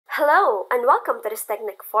Hello and welcome to this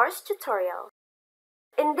Technic Force tutorial.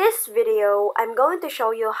 In this video, I'm going to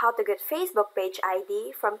show you how to get Facebook page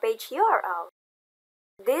ID from page URL.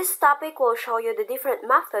 This topic will show you the different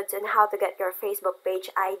methods on how to get your Facebook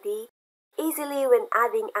page ID easily when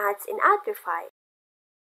adding ads in Adplify.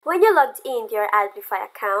 When you logged into your Adplify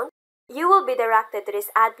account, you will be directed to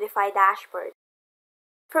this Adplify dashboard.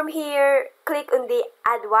 From here, click on the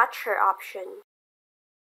Ad Watcher option.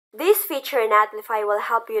 This feature in Adplify will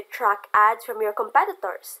help you track ads from your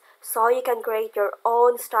competitors, so you can create your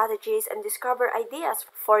own strategies and discover ideas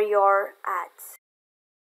for your ads.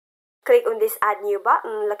 Click on this Add New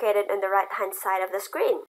button located on the right-hand side of the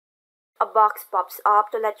screen. A box pops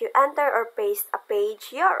up to let you enter or paste a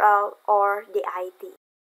page URL or the ID.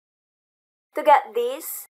 To get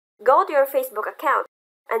this, go to your Facebook account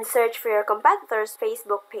and search for your competitor's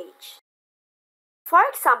Facebook page. For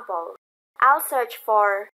example, I'll search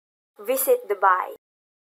for Visit Dubai.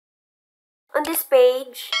 On this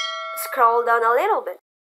page, scroll down a little bit,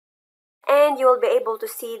 and you will be able to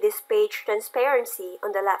see this page transparency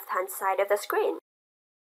on the left-hand side of the screen.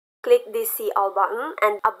 Click this See All button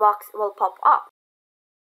and a box will pop up.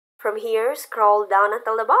 From here, scroll down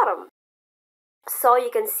until the bottom, so you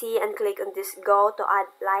can see and click on this Go to Ad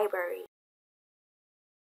Library.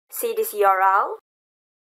 See this URL?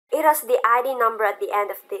 It has the ID number at the end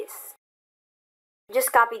of this.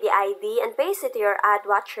 Just copy the ID and paste it to your Ad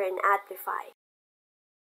Watcher in Adplify.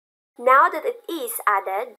 Now that it is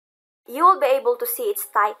added, you will be able to see its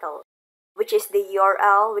title, which is the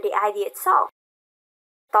URL with the ID itself,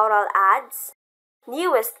 total ads,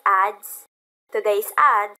 newest ads, today's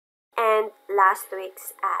ads, and last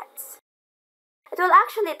week's ads. It will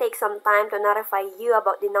actually take some time to notify you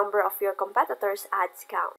about the number of your competitors' ads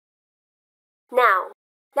count. Now,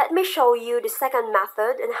 let me show you the second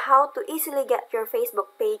method on how to easily get your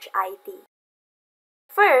Facebook page ID.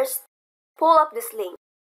 First, pull up this link,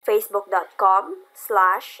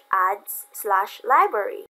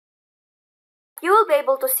 facebook.com/ads/library. You will be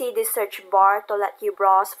able to see this search bar to let you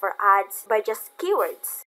browse for ads by just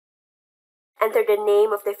keywords. Enter the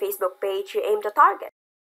name of the Facebook page you aim to target.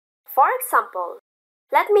 For example,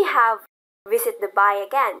 let me have Visit Dubai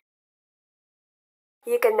again.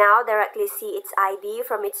 You can now directly see its ID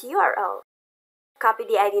from its URL. Copy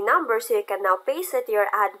the ID number so you can now paste it to your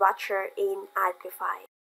Ad Watcher in Adplify.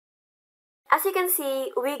 As you can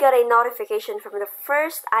see, we got a notification from the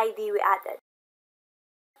first ID we added.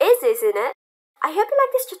 Easy, isn't it? I hope you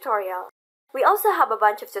like this tutorial. We also have a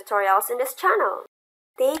bunch of tutorials in this channel.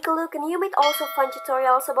 Take a look and you might also find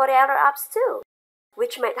tutorials about the other apps too,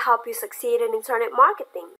 which might help you succeed in internet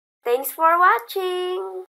marketing. Thanks for watching!